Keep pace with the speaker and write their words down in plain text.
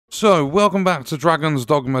So, welcome back to Dragon's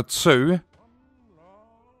Dogma 2.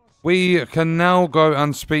 We can now go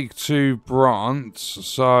and speak to Brant.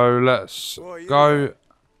 So, let's go.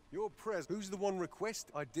 Who's the one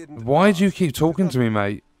request I didn't Why do you keep talking to me,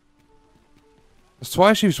 mate? It's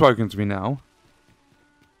twice you've spoken to me now.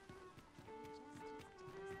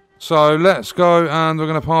 So, let's go and we're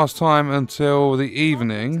going to pass time until the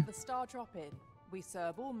evening. The Star Drop-In. We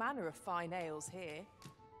serve all manner of fine ales here.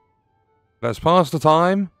 Let's pass the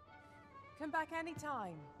time. Come back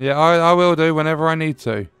anytime. Yeah, I will do whenever I need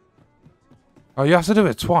to. Oh, you have to do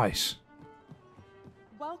it twice.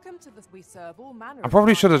 Welcome to the We serve all manner I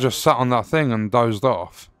probably should have just sat on that thing and dozed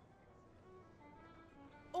off.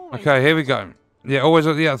 Okay, here we go. Yeah, always.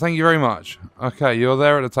 Yeah, thank you very much. Okay, you're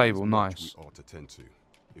there at the table. Nice. We ought to tend to.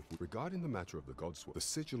 Regarding the matter of the gods, the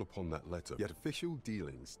sigil upon that letter, yet official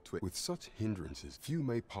dealings with such hindrances, few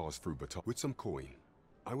may pass through but with some coin.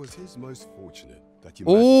 I was his most fortunate that you.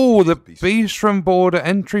 Oh, the Beastrom border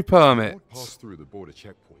entry permit. Pass through the border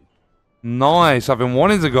checkpoint. Nice. I've been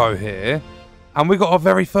wanting to go here, and we got our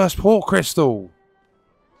very first port crystal.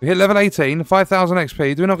 We hit level 18, 5,000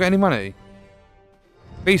 XP. Do we not get any money?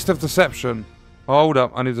 Beast of Deception. Hold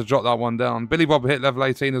up, I need to jot that one down. Billy Bob hit level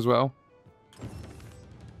 18 as well.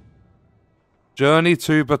 Journey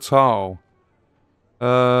to Batal.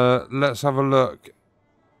 Let's have a look.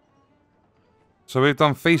 So we've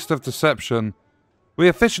done Feast of Deception. We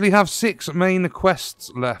officially have 6 main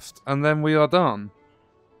quests left, and then we are done.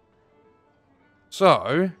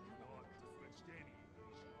 So...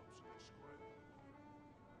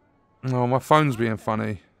 oh, my phone's being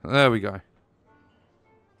funny. There we go.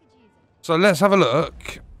 So let's have a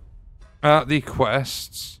look at the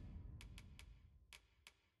quests.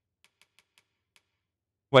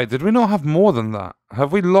 Wait, did we not have more than that?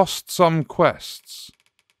 Have we lost some quests?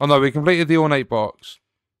 Oh no, we completed the ornate box.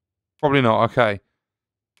 Probably not, okay.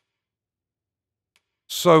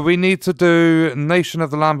 So we need to do Nation of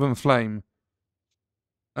the Lambent Flame.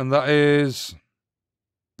 And that is...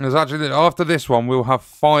 there's actually, after this one, we'll have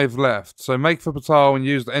 5 left. So make for Batal and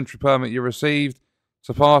use the entry permit you received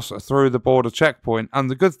to pass through the border checkpoint. And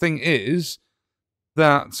the good thing is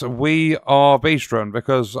that we are Beastron,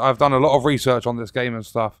 because I've done a lot of research on this game and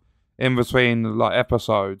stuff in between like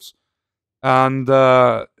episodes. And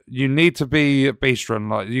you need to be Beastron.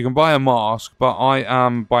 Like, you can buy a mask, but I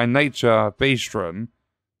am by nature Beastron.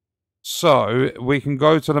 So we can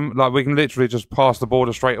go to them, like we can literally just pass the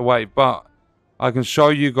border straight away. But I can show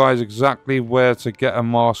you guys exactly where to get a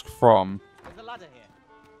mask from. There's a ladder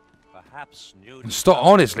here. Perhaps new. Stop,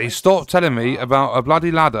 honestly, stop telling me about a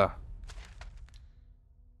bloody ladder.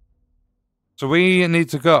 So we need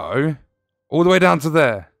to go all the way down to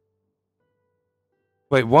there.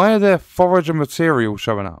 Wait, why are there forager materials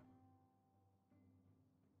showing up?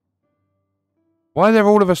 Why are there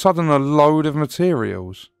all of a sudden a load of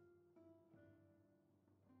materials?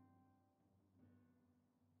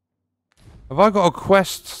 Have I got a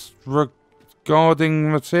quest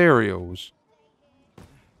regarding materials?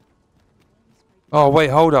 Oh, wait,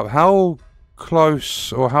 hold up. How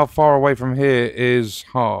close or how far away from here is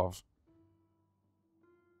Harve?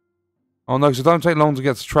 Oh no, because it don't take long to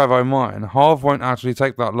get to Trevo Mine. Harve won't actually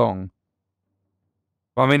take that long.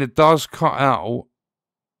 But I mean, it does cut out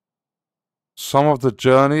some of the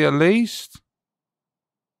journey at least.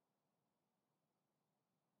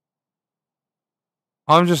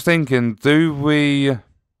 I'm just thinking, do we... do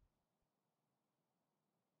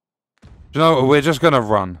you know what? We're just going to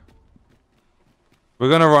run. We're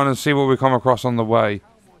going to run and see what we come across on the way.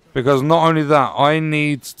 Because not only that, I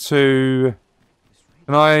need to...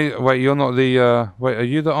 can I... wait, you're not the... wait, are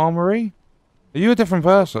you the armory? Are you a different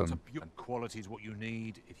person? And quality is what you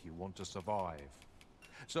need if you want to survive.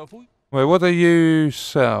 So if we... wait, what do you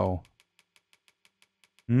sell?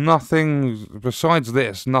 Nothing... besides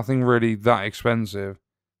this, nothing really that expensive.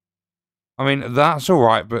 I mean, that's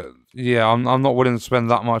alright, but... yeah, I'm not willing to spend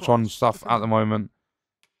that much on stuff at the moment.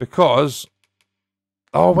 Because...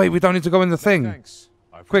 oh, wait, we don't need to go in the thing. Thanks.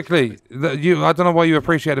 Quickly, I don't know why you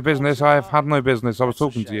appreciate the business. I have had no business. I was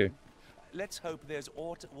talking to you. Let's hope there's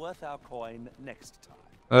aught worth our coin next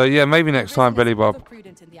time. Yeah, maybe next time, Billy Bob.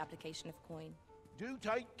 Prudent in the application of coin. Do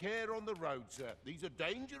take care on the road, sir. These are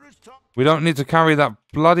dangerous times. We don't need to carry that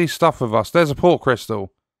bloody stuff with us. There's a port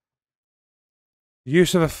crystal.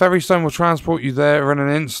 Use of a ferry stone will transport you there in an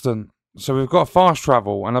instant. So we've got fast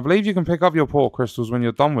travel, and I believe you can pick up your port crystals when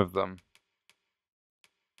you're done with them.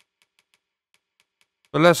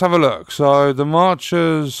 But let's have a look. So the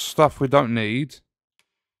marchers stuff we don't need.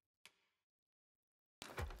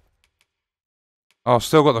 Oh, I've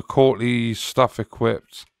still got the courtly stuff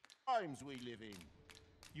equipped. Times we live in.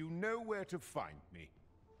 You know where to find me.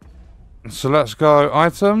 So let's go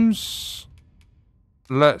items.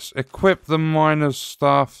 Let's equip the miner's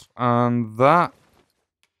stuff and that.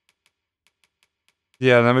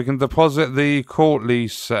 Yeah, then we can deposit the courtly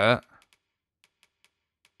set.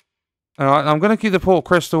 Alright, I'm going to keep the port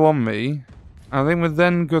crystal on me. I think we're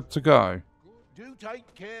then good to go. Do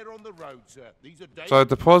take care on the road, sir. These are dangerous. So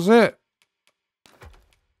deposit.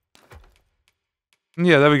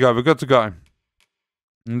 Yeah, there we go. We're good to go.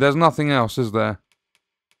 And there's nothing else, is there?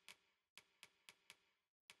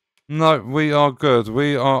 No, we are good.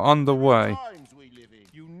 We are underway. Times we live in.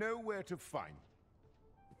 You know where to find.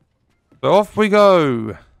 So off we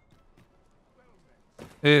go.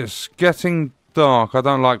 It's getting dark. I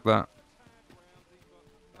don't like that.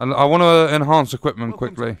 And I want to enhance equipment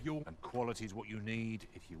quickly. And quality is what you need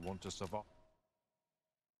if you want to survive.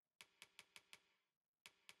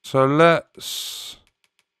 So let's...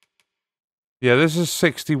 Yeah, this is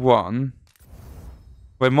 61.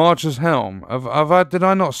 Wait, March's helm. Did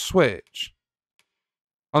I not switch?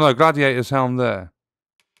 Oh no, Gladiator's helm there.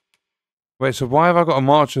 Wait, so why have I got a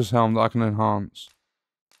Marcher's helm that I can enhance?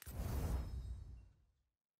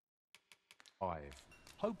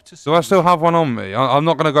 Hope to Do I still have one on me? I'm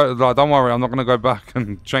not going to go... Like, don't worry, I'm not going to go back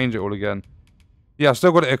and change it all again. Yeah, I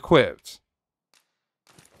still got it equipped.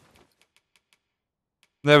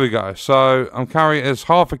 There we go. So, I'm carrying... It's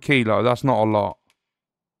half a kilo. That's not a lot.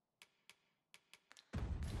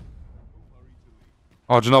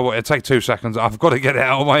 Oh, do you know what? It'll take 2 seconds. I've got to get it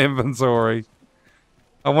out of my inventory.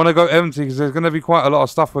 I want to go empty because there's going to be quite a lot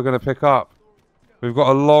of stuff we're going to pick up. We've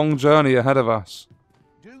got a long journey ahead of us.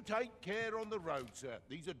 Do take care on the road, sir.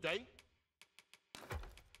 These are dangerous.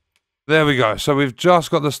 There we go. So we've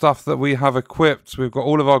just got the stuff that we have equipped. We've got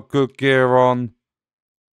all of our good gear on.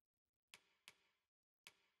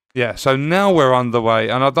 Yeah, so now we're underway.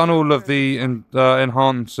 And I've done all of the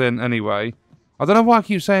enhancing anyway. I don't know why I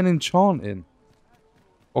keep saying enchanting.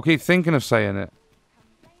 Or keep thinking of saying it.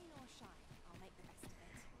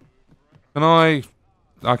 Can I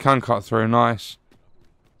can cut through. Nice.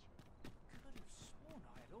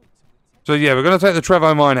 So yeah, we're going to take the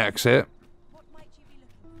Trevo Mine exit.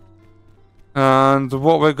 And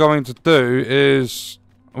what we're going to do is...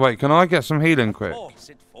 Wait, can I get some healing quick? Of course,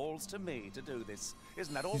 it falls to me to do this.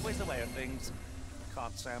 Isn't that always the way of things?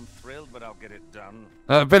 Can't say I'm thrilled, but I'll get it done.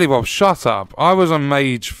 Billy Bob, shut up. I was a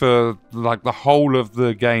mage for like the whole of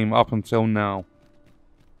the game up until now.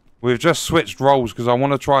 We've just switched roles because I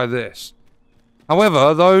want to try this.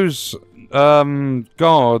 However, those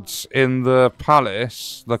guards in the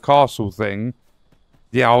palace, the castle thing,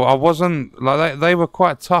 yeah, I wasn't like they were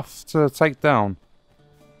quite tough to take down.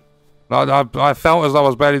 Like, I felt as though I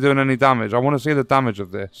was barely doing any damage. I want to see the damage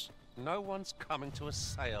of this. No one's coming to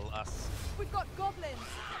assail us. We've got goblins.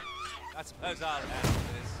 I suppose I'll handle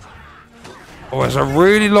this. Oh, it's a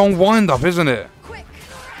really long wind-up, isn't it? Quick,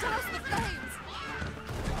 douse the flames.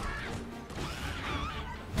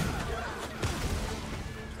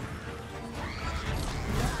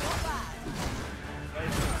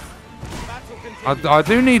 I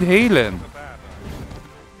do need healing.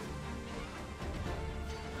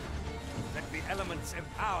 Let the elements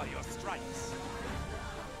empower your strikes.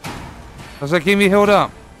 Does that keep me healed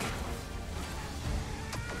up?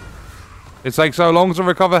 It takes so long to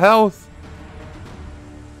recover health.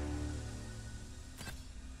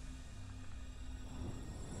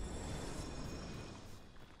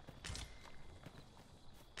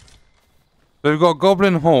 So we've got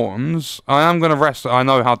goblin horns. I am going to rest. I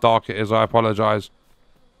know how dark it is. I apologize.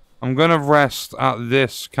 I'm going to rest at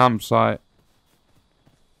this campsite.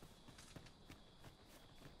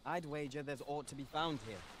 I'd wager there's aught to be found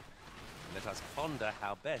here. Let us ponder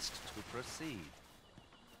how best to proceed.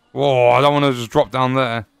 Whoa, I don't want to just drop down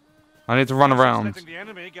there. I need to run around. Letting the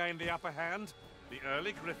enemy gain the upper hand. The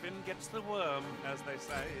early griffin gets the worm, as they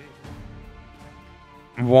say.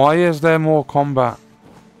 Why is there more combat?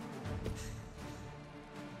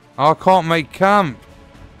 I can't make camp.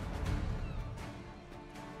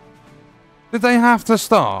 Did they have to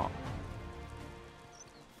start?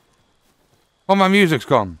 Oh, my music's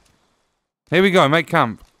gone. Here we go, make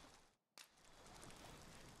camp.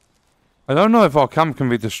 I don't know if our camp can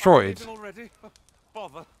be destroyed. Already?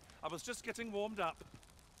 Bother. I was just getting warmed up.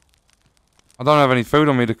 I don't have any food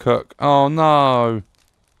on me to cook. Oh, no.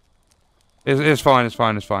 It's fine, it's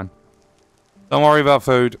fine, it's fine. Don't worry about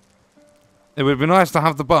food. It would be nice to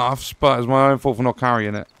have the buffs, but it's my own fault for not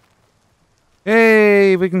carrying it.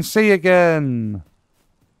 Hey, we can see again.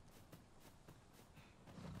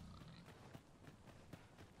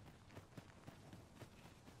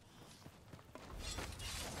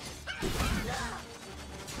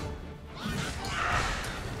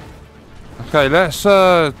 Okay, let's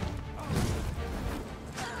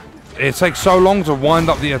it takes so long to wind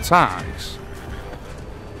up the attacks.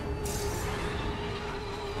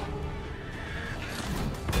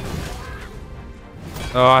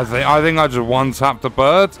 Oh, I think I just one-tapped the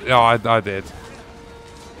bird. Yeah, I did.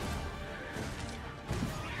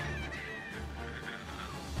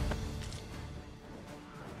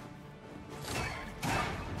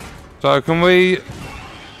 So can we...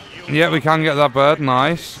 Yeah, we can get that bird.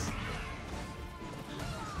 Nice.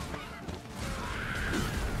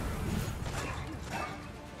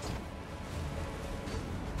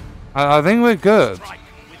 I think we're good.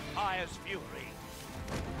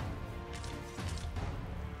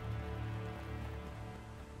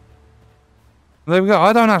 There we go.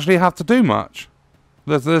 I don't actually have to do much.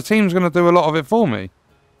 The team's going to do a lot of it for me.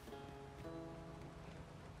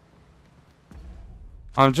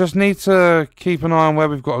 I just need to keep an eye on where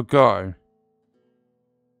we've got to go.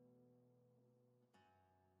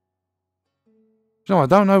 No, I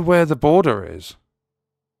don't know where the border is.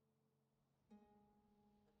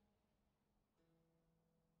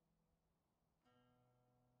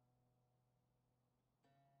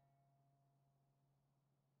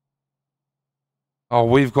 Oh,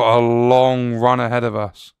 we've got a long run ahead of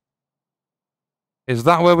us. Is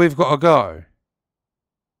that where we've got to go?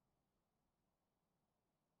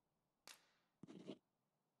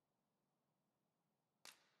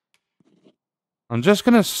 I'm just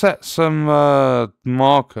going to set some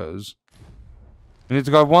markers. We need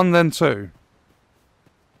to go 1, then 2.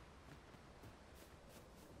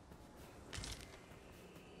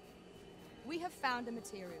 We have found a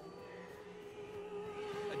material.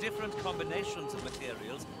 Different combinations of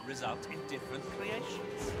materials result in different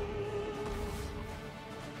creations.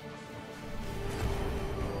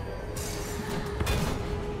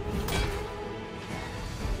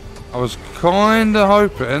 I was kind of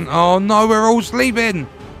hoping... Oh no, we're all sleeping!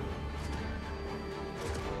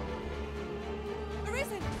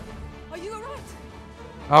 Arisen, are you alright?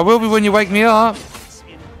 I will be when you wake me up.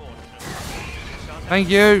 Thank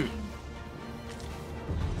you.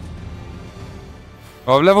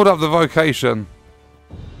 Oh, I've leveled up the vocation.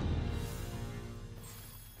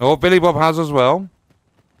 Oh, Billy Bob has as well.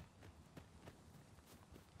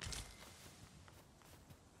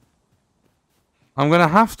 I'm going to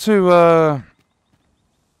have to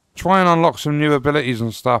try and unlock some new abilities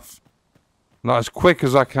and stuff. Like, as quick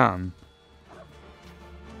as I can.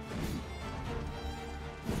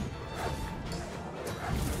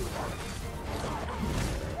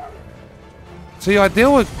 See, I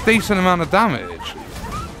deal with a decent amount of damage.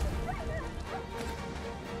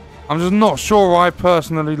 I'm just not sure I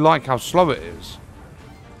personally like how slow it is.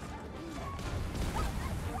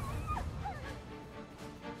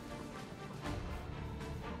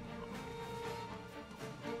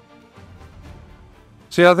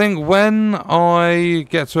 See, I think when I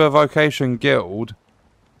get to a vocation guild,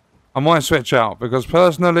 I might switch out, because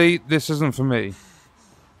personally, this isn't for me.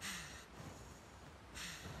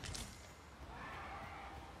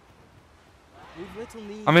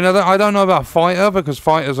 I mean, I don't know about fighter, because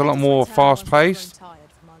fighter's a lot more fast-paced.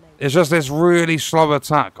 It's just this really slow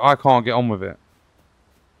attack. I can't get on with it.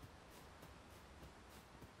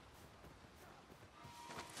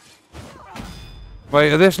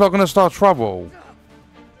 Wait, are this not going to start trouble?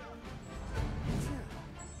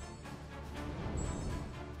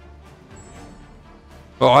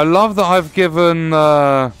 But I love that I've given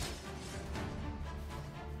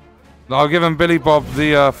Billy Bob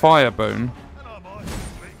the fire boon.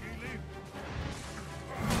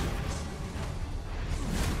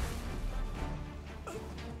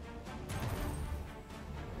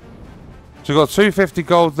 So we've got 250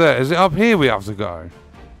 gold there. Is it up here we have to go?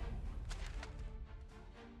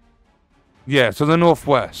 Yeah, to the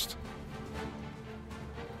northwest.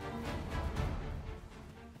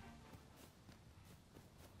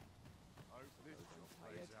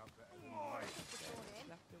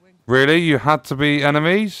 Really? You had to be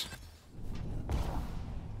enemies?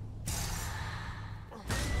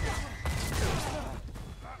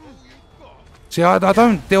 See, I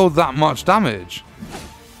don't deal that much damage.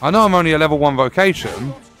 I know I'm only a level 1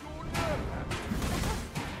 vocation.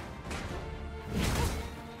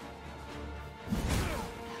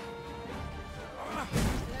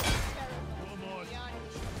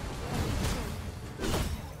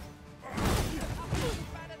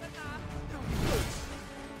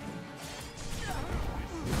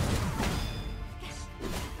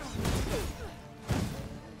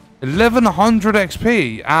 $1,100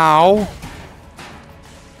 XP. Ow.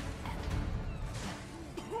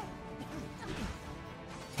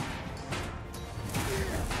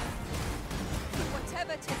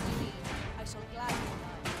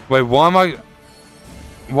 Wait, why am I...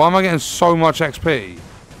 Why am I getting so much XP?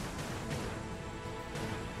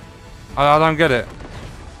 I don't get it.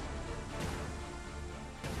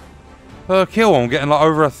 Per kill, I'm getting like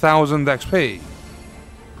over 1,000 XP.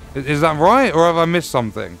 Is that right, or have I missed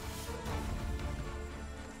something?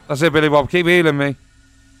 That's it, Billy Bob. Keep healing me.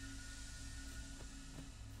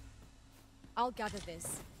 I'll gather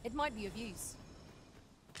this. It might be of use.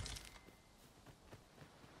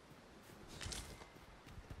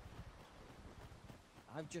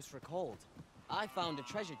 I've just recalled. I found a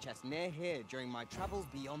treasure chest near here during my travels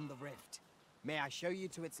beyond the rift. May I show you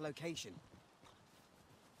to its location?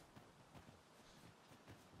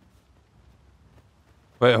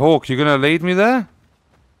 Wait, Hawk, you gonna lead me there?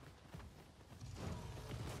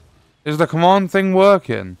 Is the command thing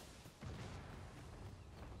working?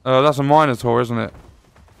 That's a Minotaur, isn't it?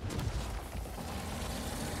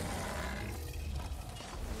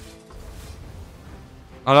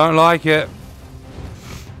 I don't like it.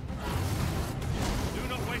 Do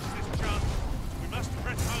not waste this chance. We must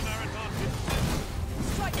press home our advantage.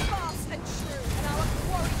 Strike fast and true, and our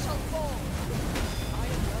quarry shall fall. I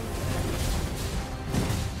am going.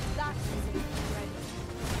 That is incredible.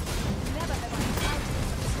 Never have I encountered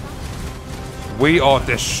such. We are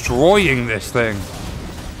destroying this thing.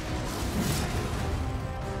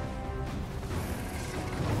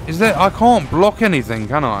 Is there... I can't block anything,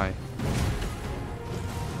 can I?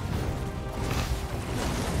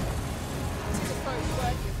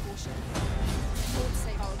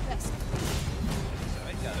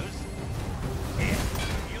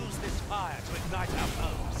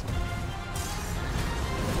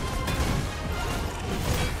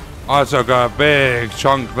 I took a big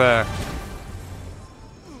chunk there.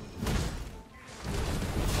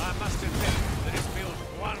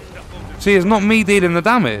 See, it's not me dealing the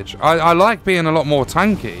damage. I like being a lot more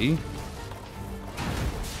tanky.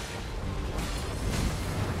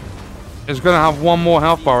 It's going to have one more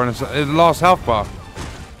health bar and it's the last health bar.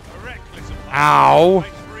 Ow.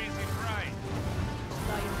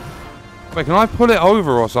 Wait, can I pull it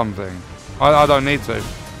over or something? I don't need to.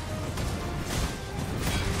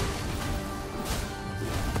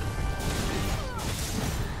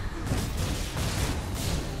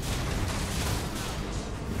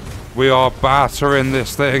 We are battering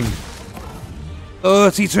this thing.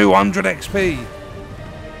 3,200 XP.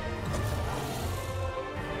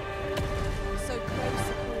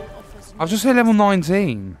 I've just hit level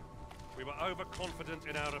 19. We were overconfident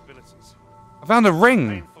in our abilities. I found a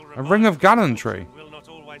ring. A ring of gallantry. Will not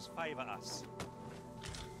always favor us.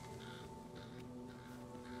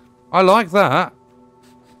 I like that.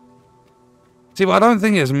 See, but I don't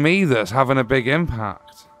think it's me that's having a big impact.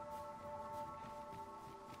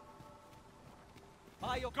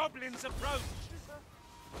 Your goblins approach.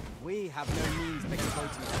 We have no means of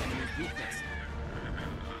exploiting the enemy's weakness.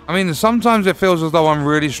 I mean, sometimes it feels as though I'm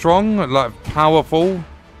really strong, like powerful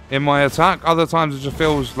in my attack. Other times it just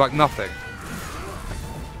feels like nothing.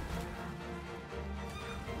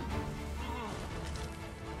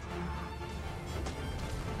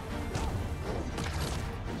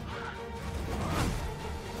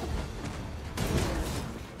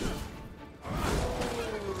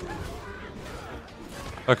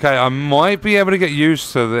 Okay, I might be able to get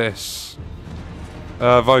used to this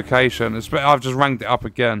vocation. I've just ranked it up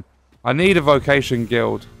again. I need a vocation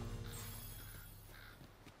guild.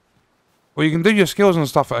 Well, you can do your skills and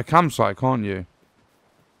stuff at a campsite, can't you?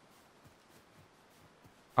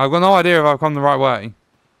 I've got no idea if I've come the right way.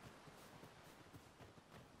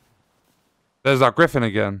 There's that griffin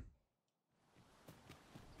again.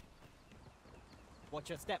 Watch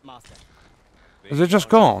your step, master. Is it just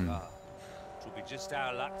gone? It'll be just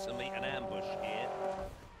our luck to meet an ambush here.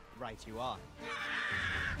 Right, you are.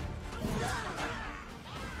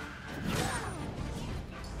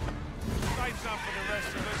 Save some for the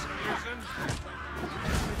rest of us, Arisen.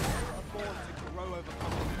 Born to grow over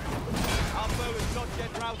comfort. Our foe is not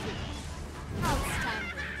yet routed.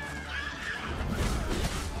 Outstanding.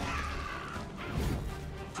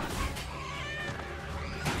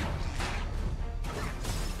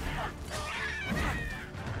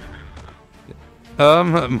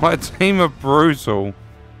 My team are brutal.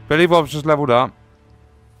 Billy Bob's just leveled up.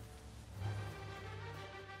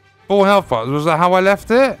 4 health bars. Was that how I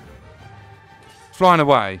left it? It's flying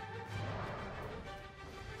away.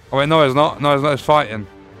 Oh wait, no it's not. No, it's not. It's fighting.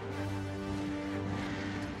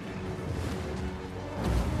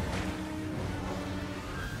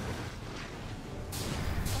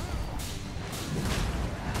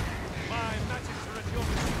 My magics are at your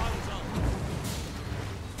disposal.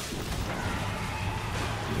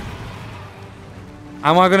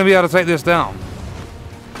 Am I going to be able to take this down?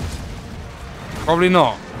 Probably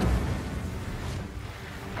not.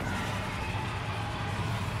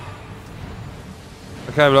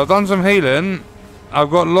 Okay, well, I've done some healing. I've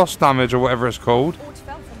got lost damage or whatever it's called. Ort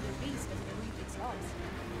fell from the beast as it removed its loss.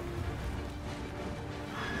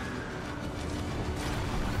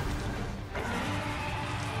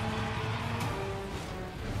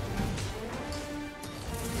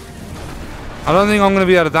 I don't think I'm going to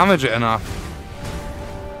be able to damage it enough.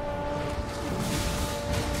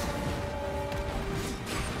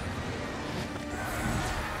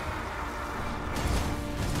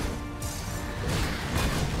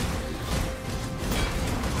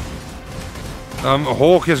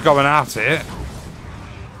 Hawk is going at it.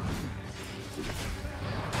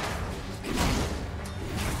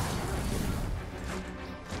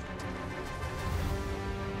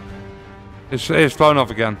 It's flown off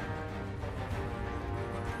again.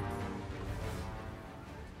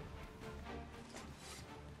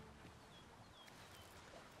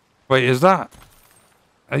 Wait, is that?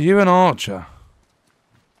 Are you an archer?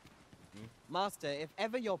 Master, if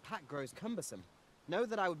ever your pack grows cumbersome, know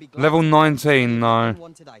that I would be glad Level to 19, no.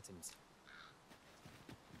 unwanted items.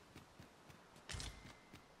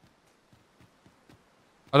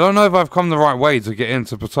 I don't know if I've come the right way to get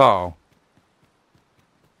into Patal.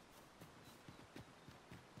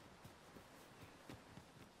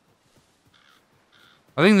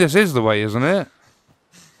 I think this is the way, isn't it?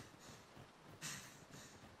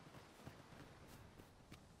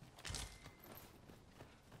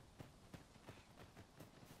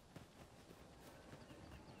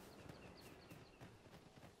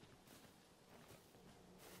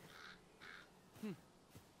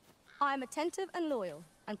 I am attentive and loyal,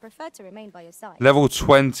 and prefer to remain by your side. Level In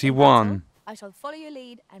 21. battle, I shall follow your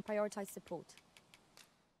lead and prioritize support.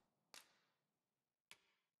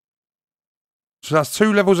 So that's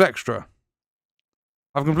 2 levels extra.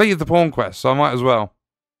 I've completed the pawn quest, so I might as well.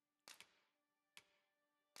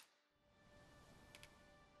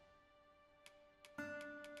 You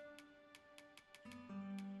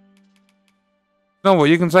know what?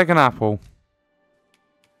 You can take an apple.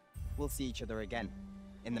 We'll see each other again.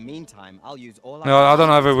 In the meantime, I'll use all No, I don't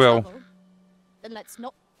know if it will. Travel? Then let's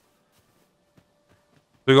not.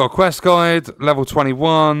 We've got a quest guide, level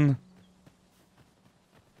 21.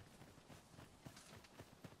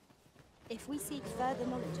 If we seek further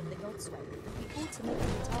knowledge of the Godsway, we ought to make it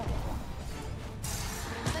a target.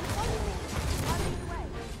 Then follow me. I'm in the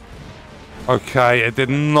way. Okay, it did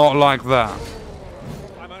not like that.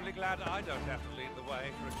 I'm only glad I don't have to lead the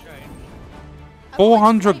way for a change.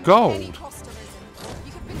 400 Avoid gold. any cost Arisen.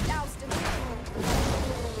 You have been doused in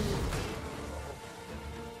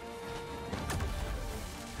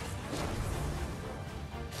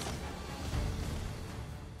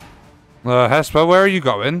the Hesper, where are you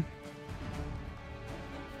going?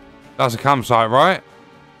 That's a campsite, right?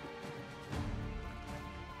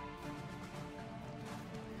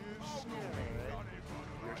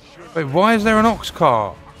 Wait, why is there an ox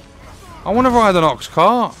cart? I want to ride an ox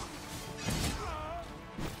cart.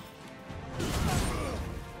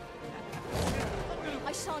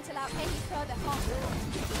 I shan't allow any further harm.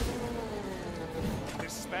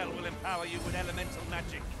 This spell will empower you with elemental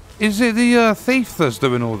magic. Is it the thief that's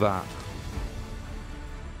doing all that?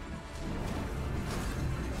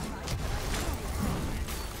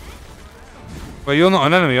 Well, you're not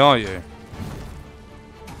an enemy, are you?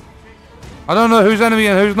 I don't know who's enemy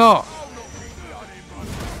and who's not.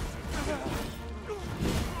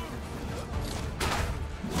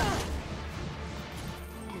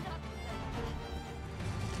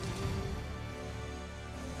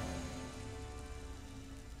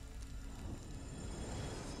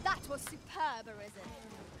 That was superb, Arisen.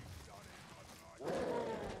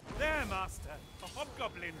 There, Master. A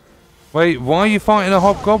hobgoblin. Wait, why are you fighting a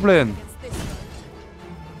hobgoblin? Against this one.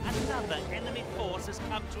 Another enemy force has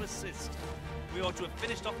come to assist. We ought to have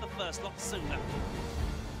finished off the first lot sooner.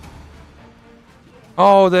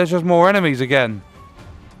 Oh, there's just more enemies again.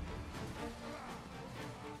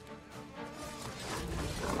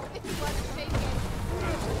 If you weren't shaking.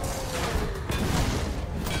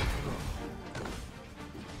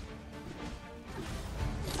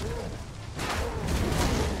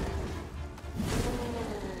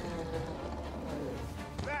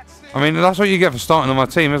 I mean, that's what you get for starting on my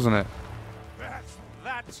team, isn't it?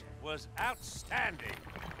 That was outstanding,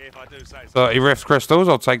 if I do say so. 30 rift crystals,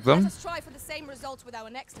 I'll take Let them. us try for the same result with our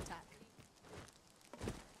next attack.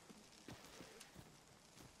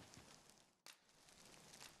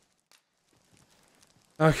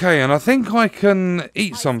 Okay, and I think I can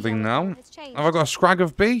eat I see something our now. goal has changed. Have I got a scrag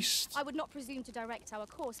of beast? I would not presume to direct our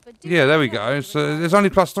course, but do Yeah, there we not go. carefully So regard there's only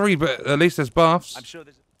 +3, but at least there's buffs. I'm sure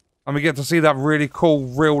there's... And we get to see that really cool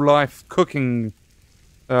real-life cooking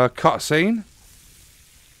cutscene.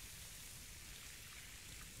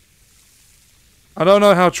 I don't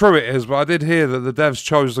know how true it is, but I did hear that the devs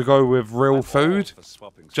chose to go with real food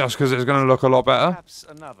just because it's going to look a lot better. Perhaps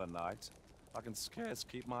another night. I can scarce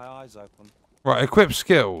keep my eyes open. Right, equip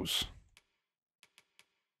skills.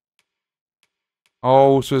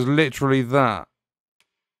 Oh, so it's literally that.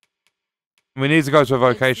 We need to go to a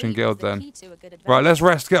vocation guild then. Right, let's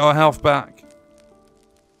rest, get our health back.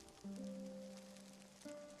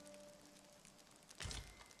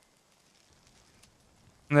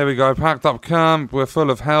 There we go, packed up camp, we're full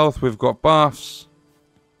of health, we've got buffs.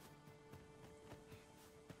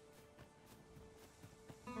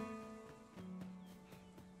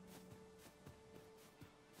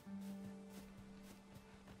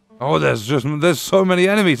 Oh, there's so many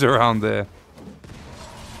enemies around there.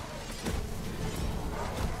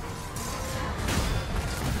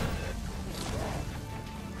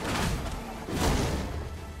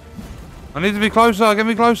 I need to be closer, get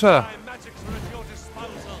me closer.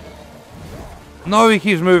 No, he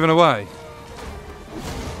keeps moving away.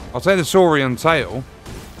 I'll take the Saurian tail.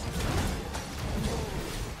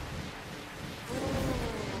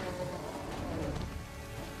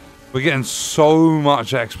 We're getting so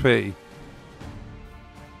much XP.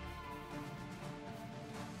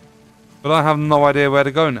 But I have no idea where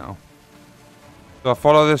to go now. Do I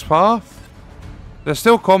follow this path? There's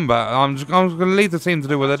still combat. I'm just going to lead the team to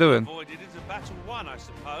do what they're doing.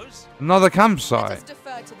 Another campsite. Let us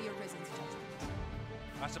defer to the Arisen's judgment.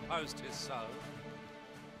 I suppose 'tis so.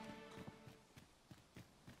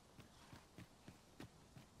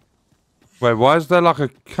 Wait, why is there like a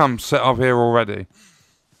camp set up here already?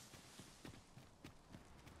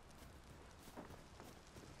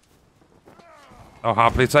 I'll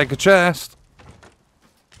happily take a chest.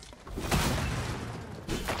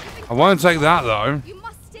 I won't take that though. You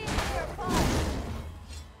must steer clear of fire.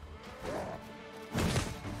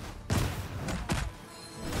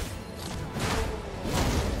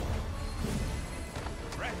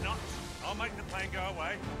 Fret not. I'll make the plane go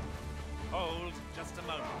away. Hold just a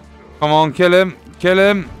moment. Come on, kill him. Kill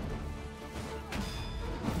him.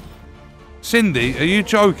 Cindy, are you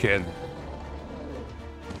joking?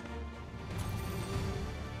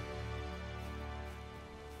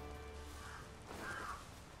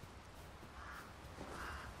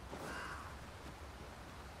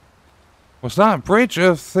 Was that Bridge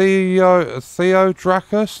of Theodracus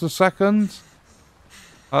II?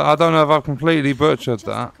 I don't know if I've completely butchered Just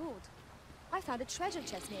that. recalled. I found a treasure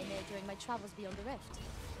chest near here during my travels beyond the rift.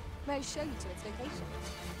 May I show you to its location?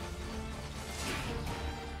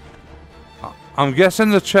 I'm guessing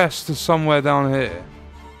the chest is somewhere down here.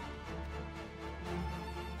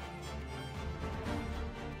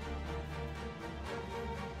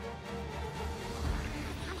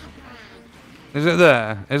 Is it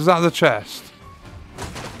there? Is that the chest?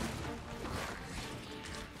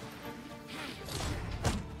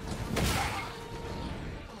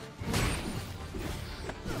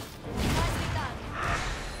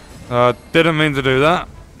 Didn't mean to do that,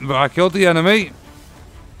 but I killed the enemy.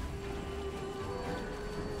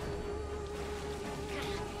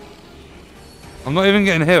 I'm not even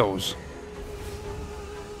getting heals.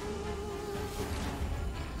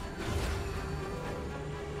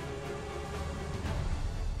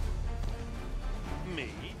 Me?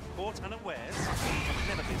 Caught unawares? I'll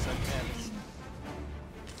never be so careless.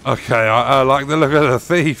 Okay, I like the look of the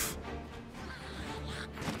thief.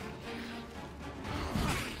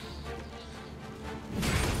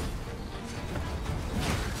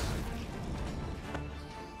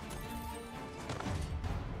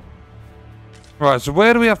 Right, so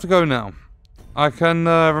where do we have to go now? I can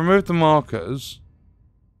remove the markers.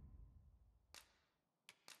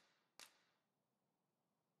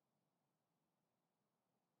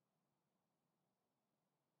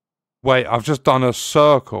 Wait, I've just done a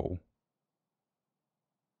circle.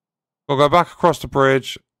 We'll go back across the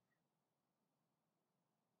bridge.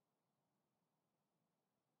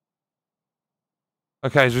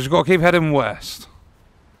 Okay, so we've got to keep heading west.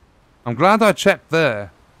 I'm glad I checked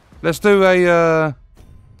there. Let's do a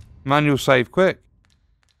manual save quick.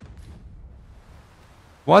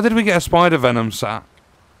 Why did we get a spider venom sack?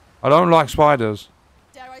 I don't like spiders.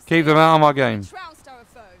 Dare I say Keep them it? out of my game. Trounced our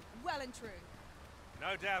foe, well and true.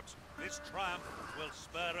 No doubt this triumph will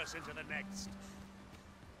spur us into the next.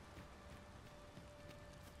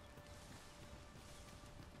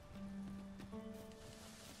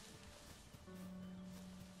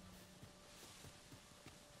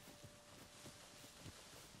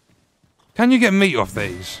 Can you get meat off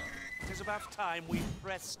these? Tis about time we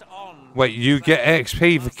pressed on. Wait, you get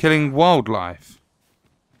XP for killing wildlife?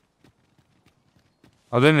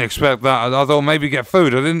 I didn't expect that. I thought maybe get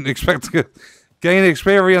food. I didn't expect to gain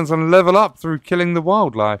experience and level up through killing the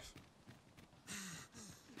wildlife.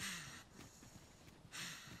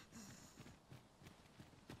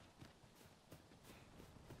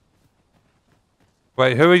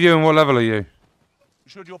 Wait, who are you and what level are you?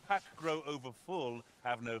 Should your pack grow over full,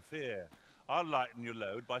 have no fear. I'll lighten your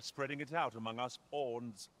load by spreading it out among us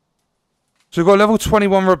pawns. So we've got level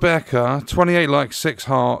 21 Rebecca, 28 like 6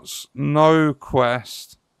 hearts, no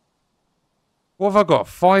quest. What have I got?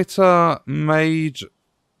 Fighter, mage,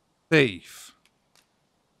 thief.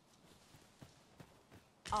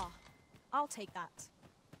 Ah, I'll take that.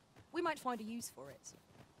 We might find a use for it.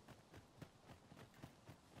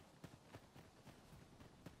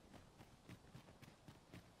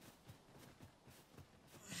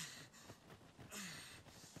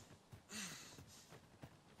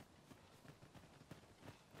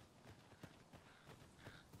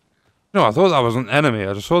 No, I thought that was an enemy.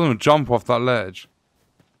 I just saw them jump off that ledge.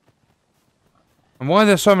 And why are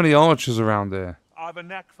there so many archers around here? I've a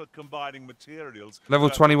knack for combining materials. Level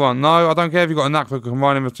 21. No, I don't care if you've got a knack for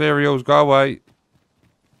combining materials. Go away.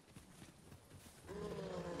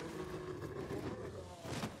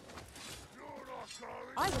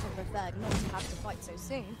 I would have preferred not to have to fight so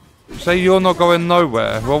soon. Say you're not going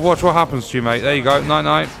nowhere. Well, watch what happens to you, mate. There you go.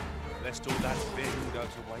 Night-night. Lest all that bin go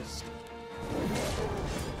to waste.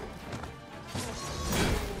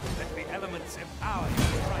 Let the elements empower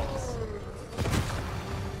your rights.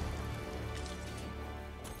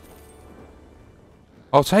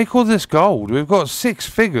 I'll take all this gold. We've got 6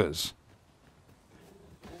 figures.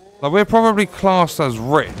 Like, we're probably classed as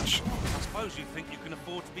rich. I suppose you think you can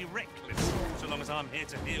afford to be reckless, so long as I'm here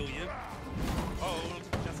to heal you. Hold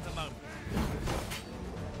just a moment.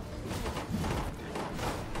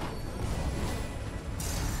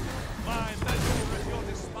 My measure at your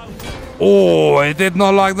disposal. Oh, it did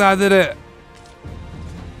not like that, did it?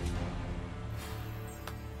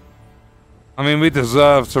 I mean, we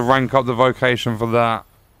deserve to rank up the vocation for that.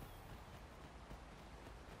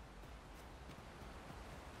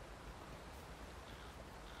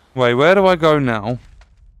 Wait, where do I go now?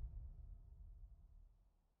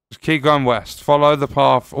 Just keep going west. Follow the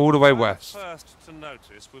path all the way west. First to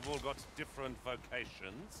notice, we've all got different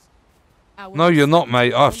vocations. No, you're not,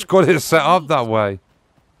 mate. I've got it set up that way.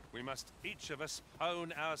 We must each of us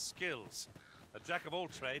hone our skills. A jack of all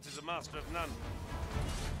trades is a master of none.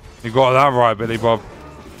 You got that right, Billy Bob.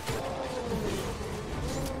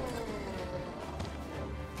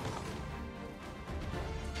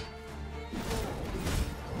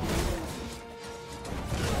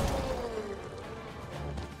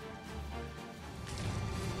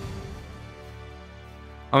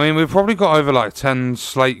 I mean, we've probably got over like 10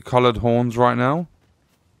 slate-coloured horns right now.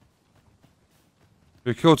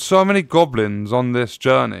 We've killed so many goblins on this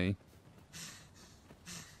journey.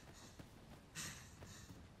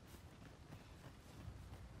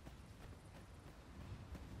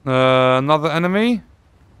 Another enemy?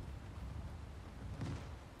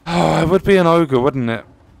 Oh, it would be an ogre, wouldn't it?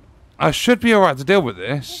 I should be alright to deal with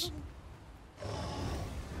this.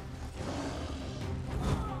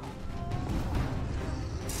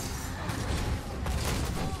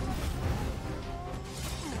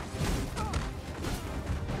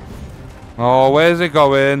 Oh, where's it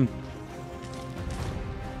going?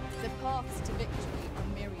 The paths to victory are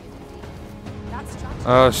myriad indeed. That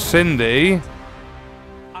strategy Cindy.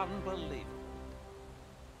 Unbelievable.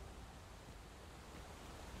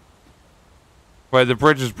 Wait, the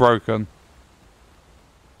bridge is broken.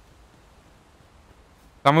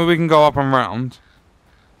 Tell me we can go up and round.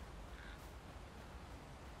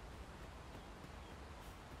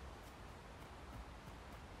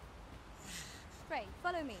 Pray,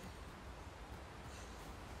 follow me.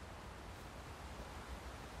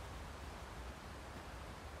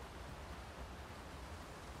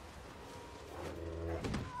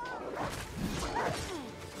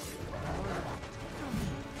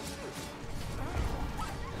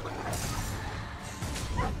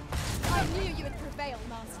 I knew you would prevail,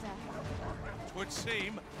 Master. Twould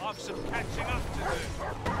seem I've some catching up to do.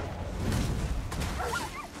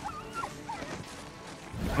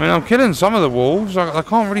 I mean, I'm killing some of the wolves. I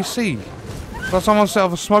can't really see. But someone set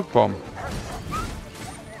off a smoke bomb.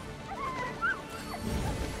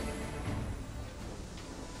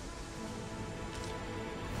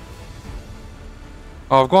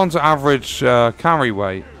 Oh, I've gone to average carry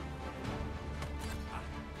weight.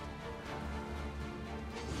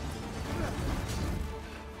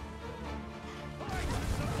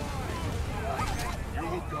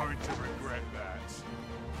 You're going to regret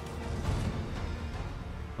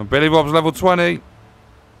And Billy Bob's level 20.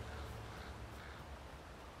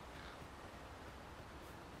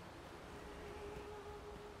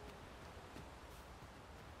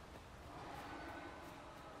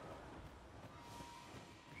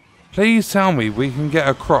 Please tell me we can get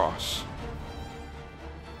across.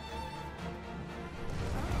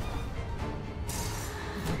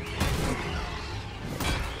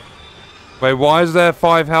 Wait, why is there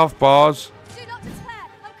 5 health bars? Do not despair.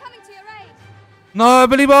 I'm coming to your aid. No,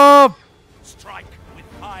 Billy Bob! Strike with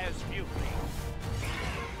fire's fury.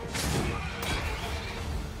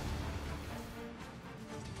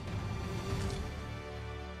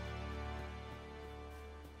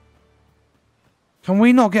 Can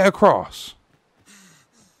we not get across?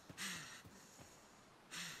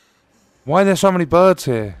 Why are there so many birds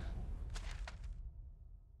here?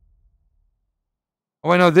 Oh,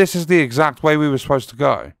 wait, no, this is the exact way we were supposed to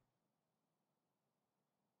go.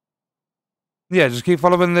 Yeah, just keep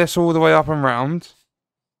following this all the way up and round.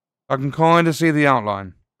 I can kind of see the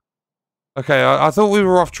outline. Okay, I thought we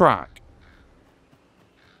were off track.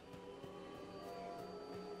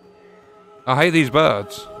 I hate these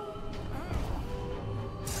birds.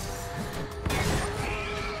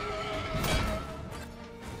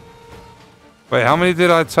 Wait, how many did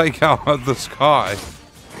I take out of the sky?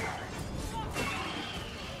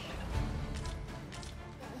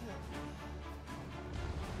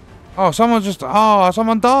 Oh, someone just... Oh,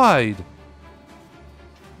 someone died.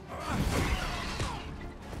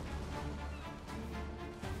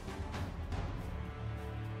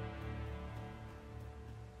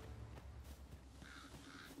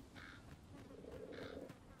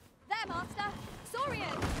 There, Master.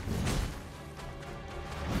 Saurian.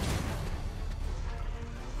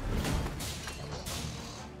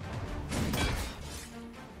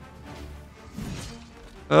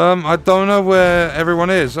 I don't know where everyone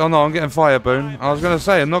is. Oh no, I'm getting fire boon. I was going to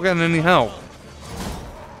say, I'm not getting any help.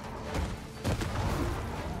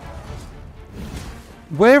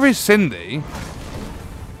 Where is Cindy?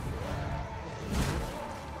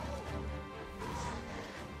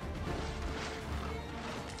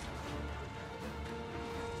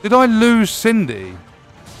 Did I lose Cindy?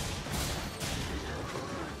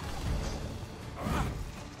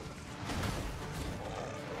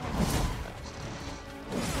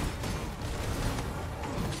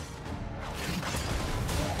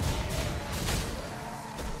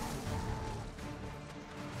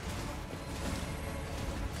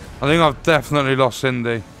 I think I've definitely lost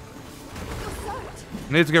Cindy.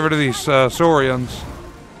 I need to get rid of these Saurians.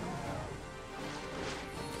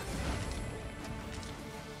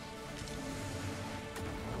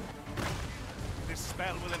 This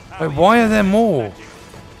spell will empower Wait, why you are there with more? magic.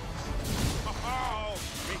 Oh,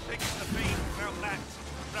 methinks the fiend found that.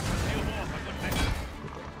 That's a few more, for goodness.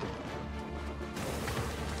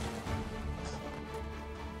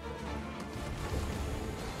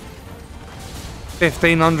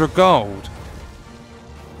 1,500 gold.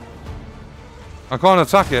 I can't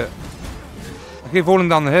attack it. I keep falling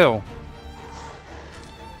down the hill.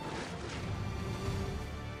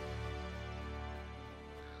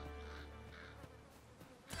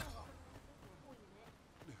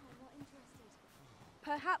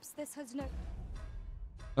 Perhaps this has no...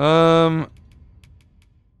 Oh,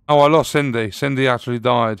 I lost Cindy. Cindy actually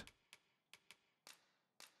died.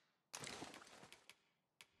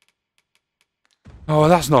 Oh,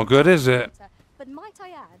 that's not good, is it? But might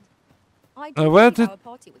I add, I where believe did- our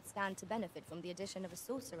party would stand to benefit from the addition of a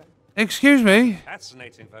sorcerer. Excuse me?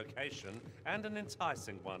 Fascinating vocation, and an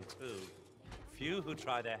enticing one, too. Few who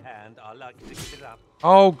try their hand are likely to give it up.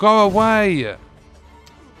 Oh, go away.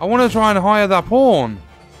 I want to try and hire that pawn.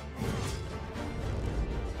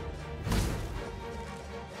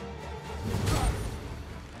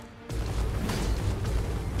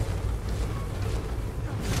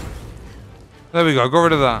 There we go, got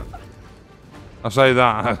rid of that. I say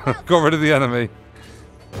that. Got rid of the enemy.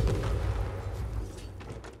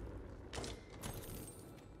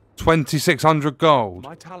 $2,600 gold.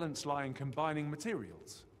 My talents lie in combining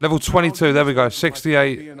materials. Level 22, there we go.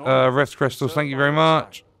 68 Rift Crystals, thank you very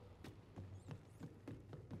much.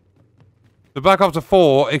 So back up to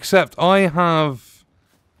 4, except I have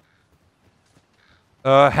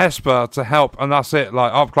Hesper to help, and that's it,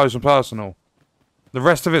 like up close and personal. The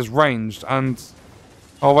rest of it's ranged, and...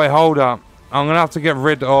 Oh wait, hold up. I'm going to have to get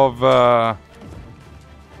rid of...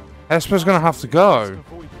 Hesper's going to have to go.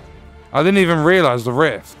 I didn't even realise the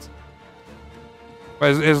rift.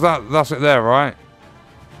 Wait, is that... That's it there, right?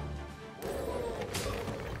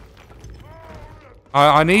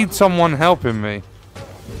 I need someone helping me.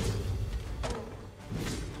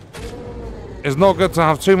 It's not good to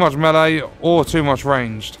have too much melee or too much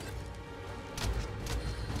ranged.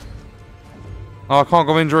 Oh, I can't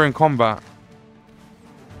go in during combat.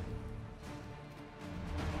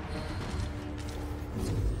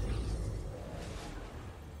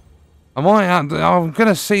 I'm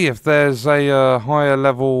gonna see if there's a higher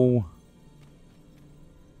level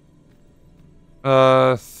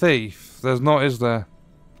thief. There's not, is there?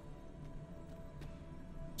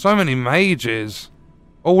 So many mages.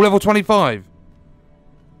 Oh, level 25.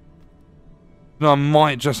 No, I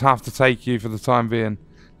might just have to take you for the time being.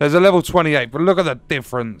 There's a level 28, but look at the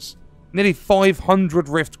difference. Nearly 500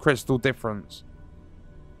 Rift Crystal difference.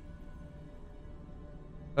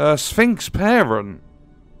 Sphinx Parent.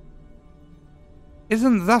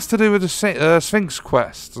 Isn't that's to do with the Sphinx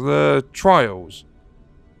quest, the trials?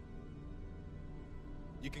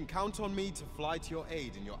 You can count on me to fly to your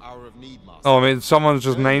aid in your hour of need, Master. Oh, I mean, someone's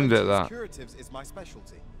just named it that. Curatives is my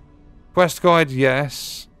specialty. Quest guide,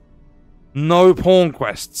 yes. No pawn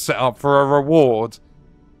quest set up for a reward.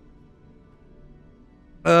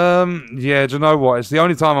 Yeah, do you know what? It's the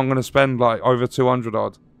only time I'm going to spend like over 200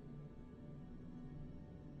 odd.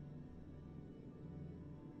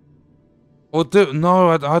 Or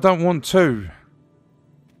no, I don't want to.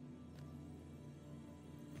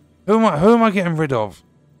 Who am I getting rid of?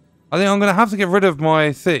 I think I'm going to have to get rid of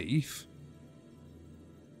my thief.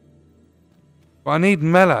 But I need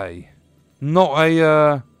melee. Not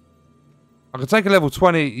a, I could take a level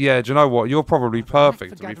 20. Yeah, do you know what? You're probably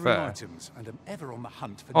perfect, to be fair.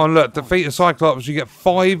 Oh, look, defeat a Cyclops, you get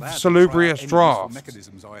 5 salubrious drafts.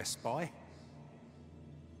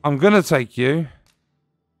 I'm going to take you.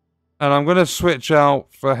 And I'm going to switch out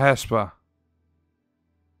for Hesper.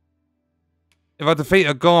 If I defeat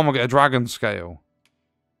a Garm, I'll get a Dragon Scale.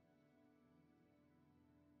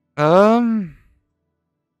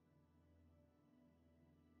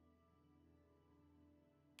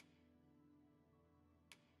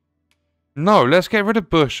 No, let's get rid of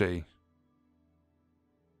Bushy.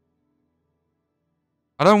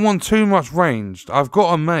 I don't want too much ranged. I've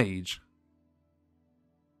got a mage.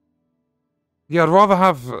 Yeah, I'd rather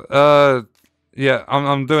have, yeah,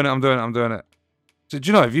 I'm doing it. So, do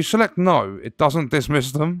you know, if you select no, it doesn't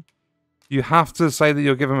dismiss them. You have to say that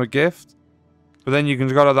you'll give him a gift, but then you can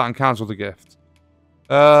go like that and cancel the gift.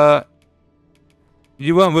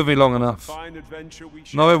 You weren't with me long enough.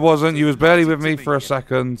 No, it wasn't. You was barely with me for a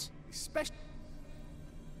second.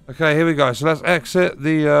 Okay, here we go. So let's exit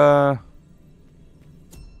the,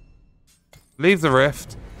 leave the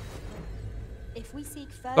rift. If we seek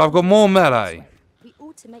further, So I've got more melee. we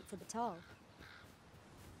ought to make for Batal.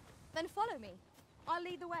 Then follow me. I'll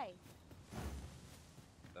lead the way.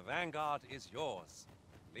 The vanguard is yours.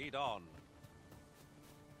 Lead on.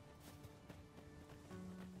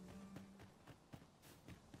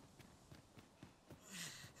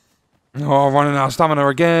 Oh, running out of stamina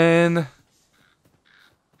again.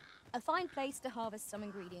 A fine place to harvest some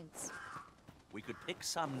ingredients. We could pick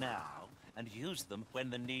some now and use them when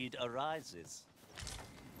the need arises.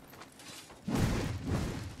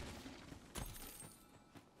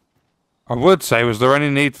 I would say, was there any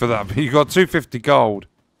need for that? But you got 250 gold.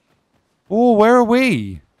 Oh, where are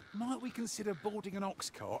we? Might we consider boarding an ox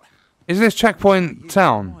cart? Is this checkpoint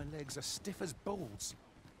town? My legs are stiff as balls.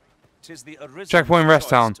 'Tis the Arisen Checkpoint rest choice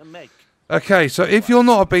town. to make. Okay, so if you're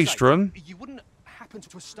not a beastron, You wouldn't happen to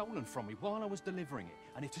have stolen from me while I was delivering it,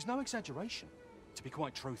 and it is no exaggeration. To be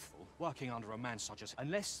quite truthful, working under a man such as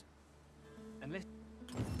unless the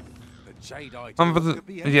Jadeite I'm for could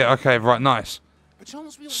be yeah, okay, right, nice.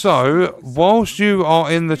 Perchance we'll So, whilst you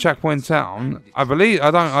are in the checkpoint town, I believe I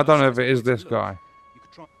don't know if it is this guy. You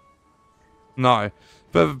could try. No.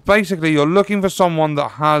 But basically you're looking for someone that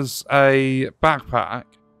has a backpack.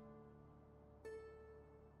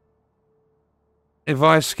 If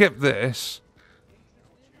I skip this,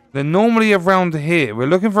 then normally around here we're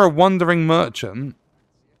looking for a wandering merchant.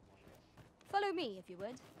 Follow me, if you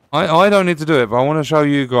would. I don't need to do it, but I want to show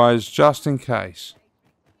you guys just in case.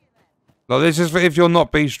 Like, this is for if you're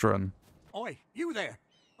not beastron. Oi, you there!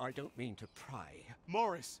 I don't mean to pry.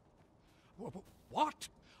 Morris! What?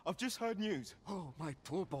 I've just heard news. Oh, my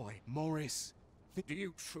poor boy, Morris. Do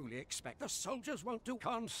you truly expect the soldiers won't do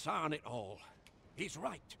concern it all? He's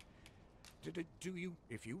right. Do you,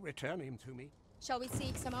 if you return him to me? Shall we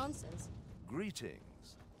seek some answers?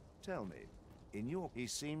 Greetings. Tell me, in your he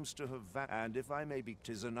seems to have and if I may be,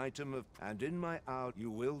 'tis an item of and in my hour you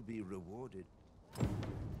will be rewarded.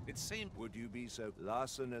 It seemed would you be so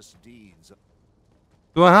larcenous deeds?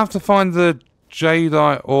 Do I have to find the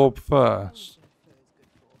Jadeite orb first?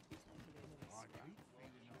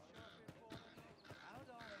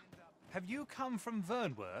 Have you come from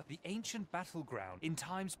Vernworth, the ancient battleground, in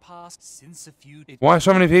times past since a few... Why are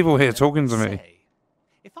so many people here talking to me?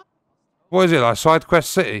 What is it, like Side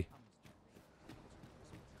Quest City?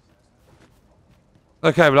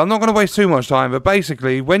 Okay, but I'm not going to waste too much time, but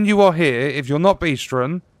basically, when you are here, if you're not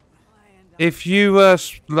Beastron, if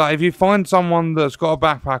you find someone that's got a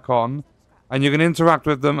backpack on, and you can interact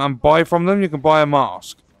with them and buy from them, you can buy a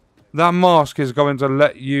mask. That mask is going to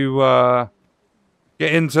let you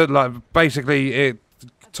get into, like, basically it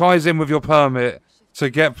ties in with your permit to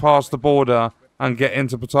get past the border and get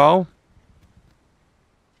into Patal.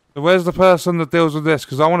 So where's the person that deals with this?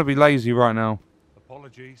 Because I want to be lazy right now.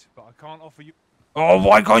 Apologies, but I can't offer you... Oh,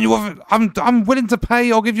 why can't you offer... I'm willing to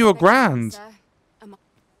pay. I'll give you $1,000.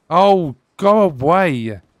 Oh, go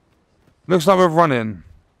away. Looks like we're running.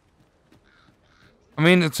 I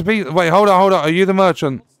mean, to be... Wait, hold on. Are you the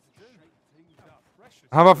merchant?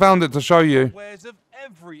 Have I found it to show you?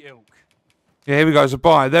 Yeah, here we go. So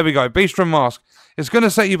buy. There we go. Beastron mask. It's going to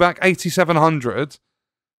set you back 8,700,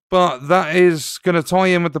 but that is going to tie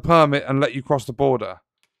in with the permit and let you cross the border.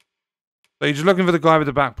 So you're just looking for the guy with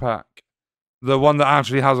the backpack, the one that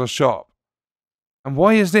actually has a shop. And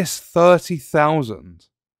why is this 30,000?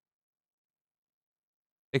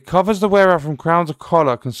 It covers the wearer from crown to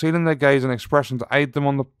collar, concealing their gaze and expression to aid them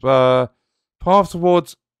on the path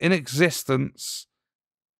towards inexistence.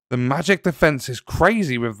 The magic defense is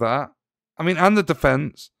crazy with that. I mean, and the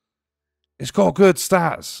defense. It's got good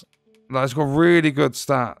stats. Like, it's got really good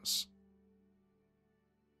stats.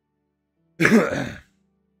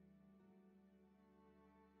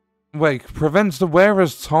 Wait, prevents the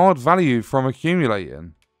wearer's tarred value from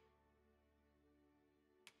accumulating.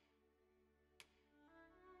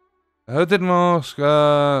 Hooded mask,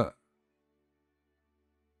 oh,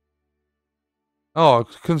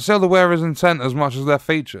 conceal the wearer's intent as much as their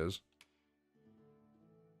features.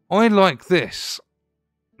 I like this,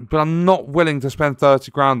 but I'm not willing to spend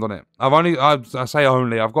 30 grand on it. I say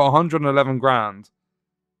only, I've got 111 grand.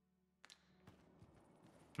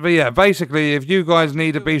 But yeah, basically, if you guys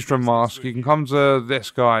need a Beastron mask, you can come to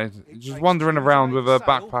this guy. Just wandering around with a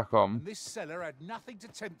backpack on. This seller had nothing to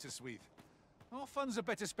tempt us with. Our funds are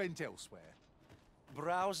better spent elsewhere.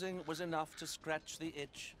 Browsing was enough to scratch the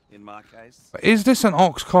itch, in my case. But is this an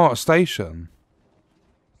ox cart station?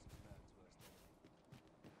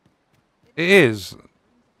 It is.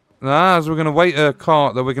 As we're going to wait a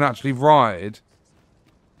cart that we can actually ride.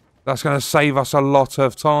 That's going to save us a lot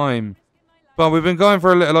of time. But we've been going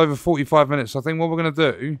for a little over 45 minutes. I think what we're going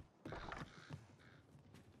to do...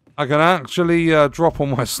 I can actually drop all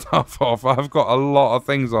my stuff off. I've got a lot of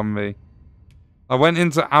things on me. I went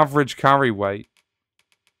into average carry weight.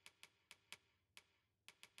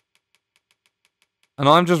 And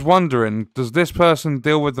I'm just wondering, does this person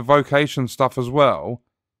deal with the vocation stuff as well?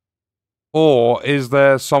 Or is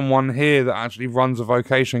there someone here that actually runs a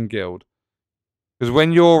vocation guild? Because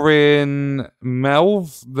when you're in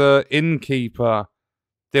Melv, the innkeeper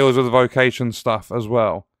deals with the vocation stuff as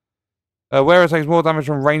well. Where it takes more damage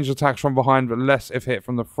from ranged attacks from behind, but less if hit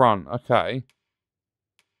from the front. Okay.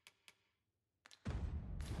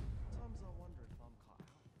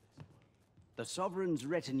 The Sovereign's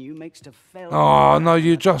retinue makes to fell. Oh, no,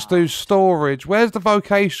 you just do storage. Where's the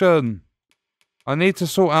vocation? I need to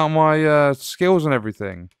sort out my skills and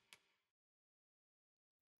everything.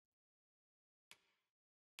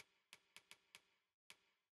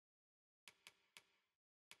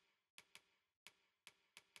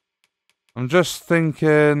 I'm just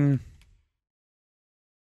thinking...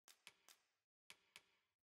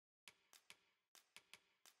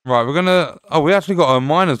 Right, we're gonna... Oh, we actually got a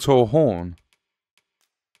Minotaur horn.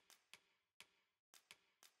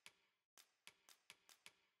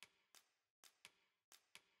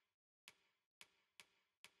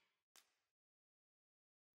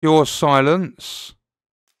 Your silence.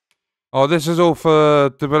 Oh, this is all for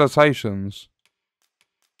debilitations.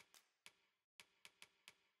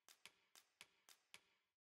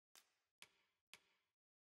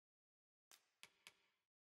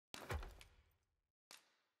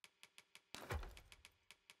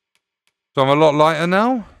 So I'm a lot lighter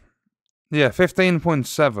now? Yeah,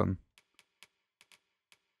 15.7.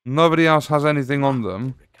 Nobody else has anything on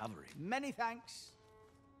them. Many thanks.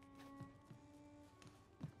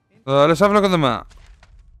 Let's have a look at the map.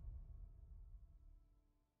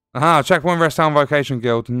 Aha, checkpoint rest town vocation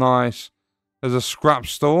guild. Nice. There's a scrap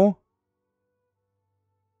store.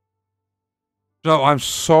 No, I'm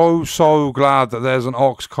so glad that there's an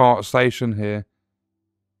ox cart station here.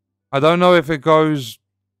 I don't know if it goes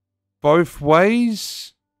both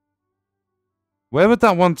ways. Where would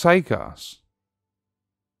that one take us?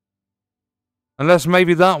 Unless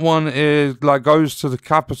maybe that one is like goes to the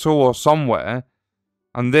capital or somewhere.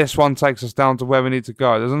 And this one takes us down to where we need to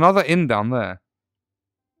go. There's another inn down there.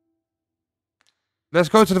 Let's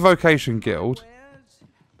go to the Vocation Guild.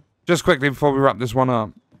 Just quickly before we wrap this one up.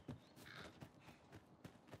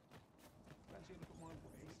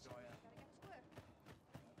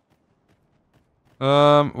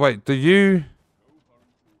 Wait, do you...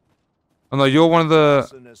 Oh no, you're one of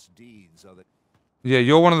the... Yeah,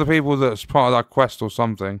 you're one of the people that's part of that quest or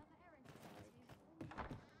something.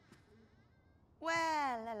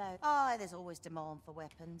 Well, hello. Oh, there's always demand for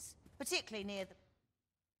weapons, particularly near the...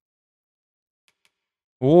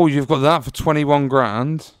 Oh, you've got that for 21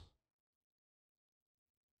 grand.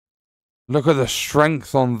 Look at the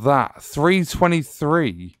strength on that.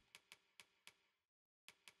 323.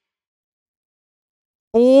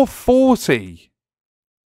 440.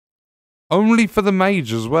 Only for the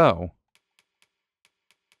mage as well.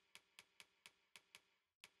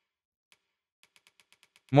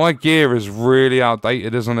 My gear is really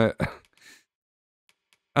outdated, isn't it?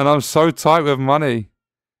 And I'm so tight with money.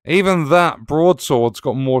 Even that broadsword's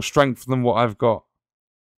got more strength than what I've got.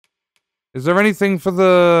 Is there anything for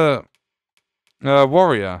the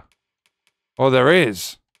warrior? Oh, there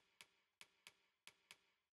is.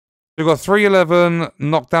 We've got 311.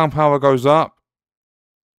 Knockdown power goes up.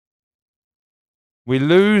 We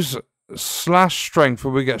lose slash strength,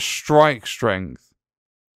 but we get strike strength.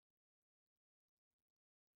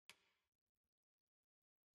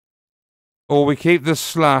 Or we keep the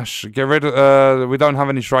slash, get rid of, we don't have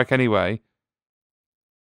any strike anyway.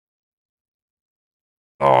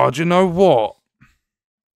 Oh, do you know what?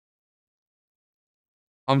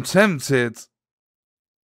 I'm tempted.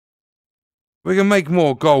 We can make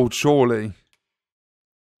more gold, surely.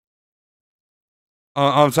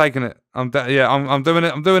 I'm taking it. I'm doing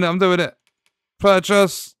it. I'm doing it.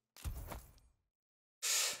 Purchase.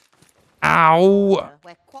 Ow.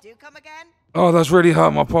 Oh, that's really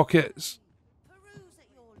hurt my pockets.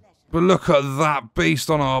 But look at that beast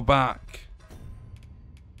on our back.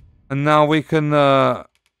 And now we can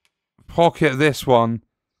pocket this one.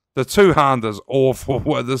 The two-hander's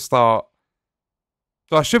awful at the start.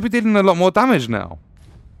 So I should be dealing a lot more damage now.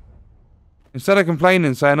 Instead of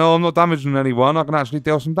complaining, saying, oh, I'm not damaging anyone, I can actually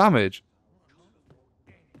deal some damage.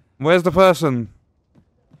 Where's the person?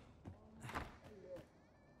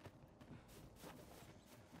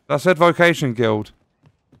 That said Vocation Guild.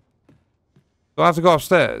 Do I have to go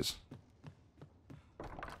upstairs?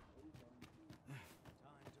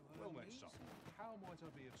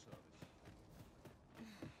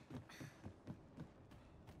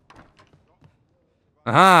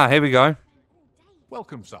 Aha, here we go.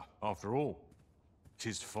 Welcome, sir. After all,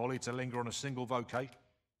 'tis folly to linger on a single vocation.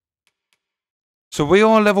 So we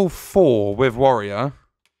are level 4 with Warrior.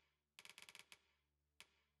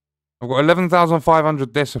 I've got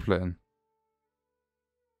 11,500 discipline.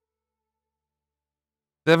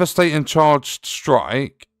 Devastating charged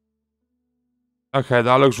strike. Okay,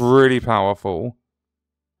 that looks really powerful.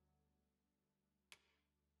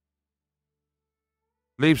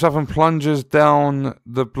 Leaps up and plunges down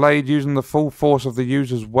the blade using the full force of the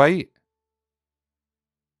user's weight.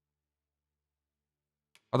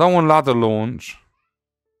 I don't want ladder launch.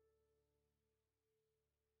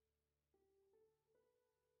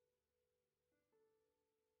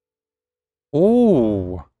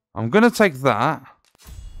 Oh, I'm going to take that.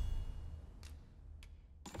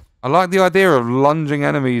 I like the idea of lunging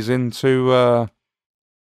enemies into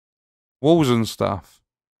walls and stuff.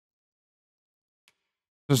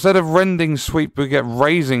 Instead of rending sweep, we get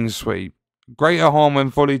razing sweep. Greater harm when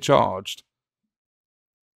fully charged.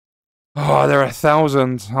 Oh, they're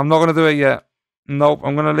 1,000. I'm not going to do it yet. Nope,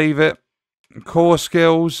 I'm going to leave it. Core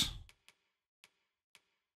skills.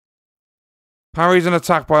 Parries an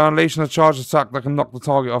attack by unleashing a charged attack that can knock the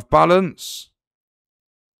target off balance.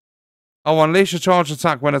 Oh, unleash a charged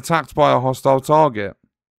attack when attacked by a hostile target.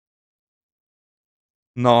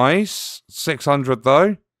 Nice. 600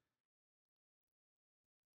 though.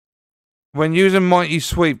 When using Mighty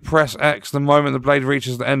Sweep, press X the moment the blade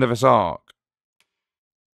reaches the end of its arc.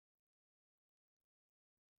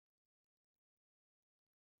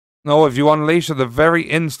 No, if you unleash at the very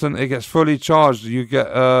instant it gets fully charged, you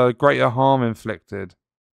get greater harm inflicted.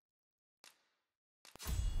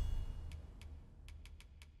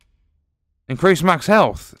 Increase max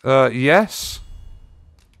health. Yes.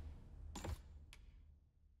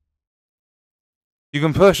 You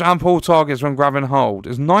can push and pull targets when grabbing hold.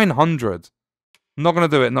 It's 900. I'm not going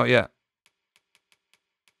to do it, not yet.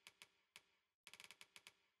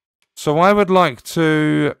 So I would like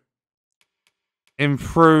to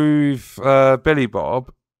improve Billy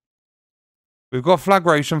Bob. We've got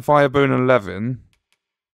Flagration, Fire Boon, and Levin.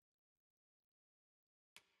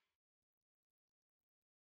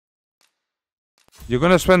 You're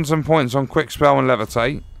going to spend some points on Quick Spell and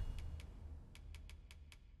Levitate.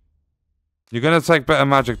 You're going to take better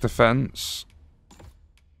magic defense.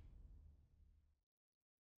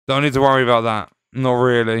 Don't need to worry about that. Not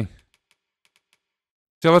really.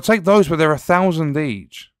 So I'll take those, but they're 1,000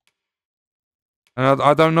 each. And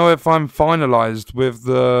I don't know if I'm finalized with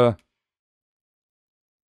the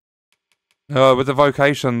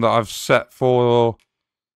vocation that I've set for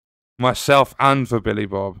myself and for Billy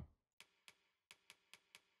Bob.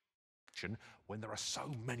 When there are so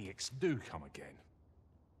many, do come again.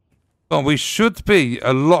 But we should be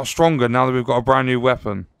a lot stronger now that we've got a brand new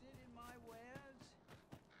weapon.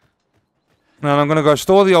 And I'm going to go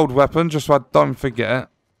store the old weapon just so I don't forget.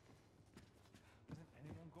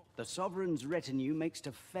 The Sovereign's retinue makes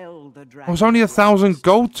to fell the dragon. Oh, it's only 1,000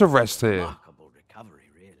 gold to rest here. Remarkable recovery,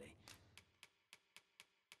 really.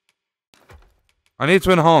 I need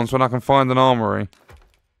to enhance when I can find an armory.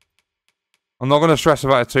 I'm not going to stress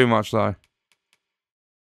about it too much, though.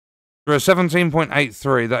 We're at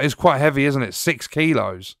 17.83. That is quite heavy, isn't it? 6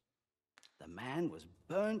 kilos. The man was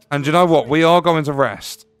burnt. And you know what? We are going to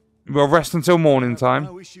rest. We'll rest until morning time.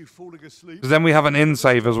 Because then we have an in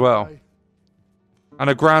save as well. And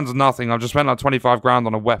a grand's nothing. I've just spent like 25 grand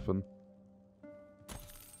on a weapon.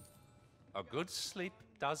 A good sleep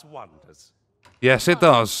does wonders. Yes, it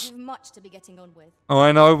does. You've much to be getting on with. Oh,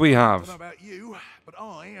 I know we I have. don't know about you, but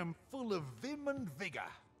I am full of vim and vigour.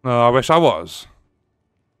 Oh, I wish I was.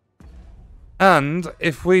 And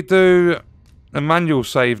if we do a manual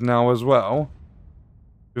save now as well,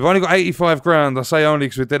 we've only got 85 grand. I say only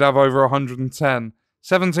because we did have over 110.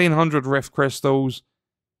 1,700 Rift Crystals.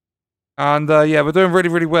 And yeah, we're doing really,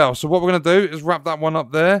 really well. So what we're going to do is wrap that one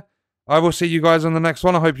up there. I will see you guys in the next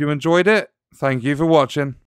one. I hope you enjoyed it. Thank you for watching.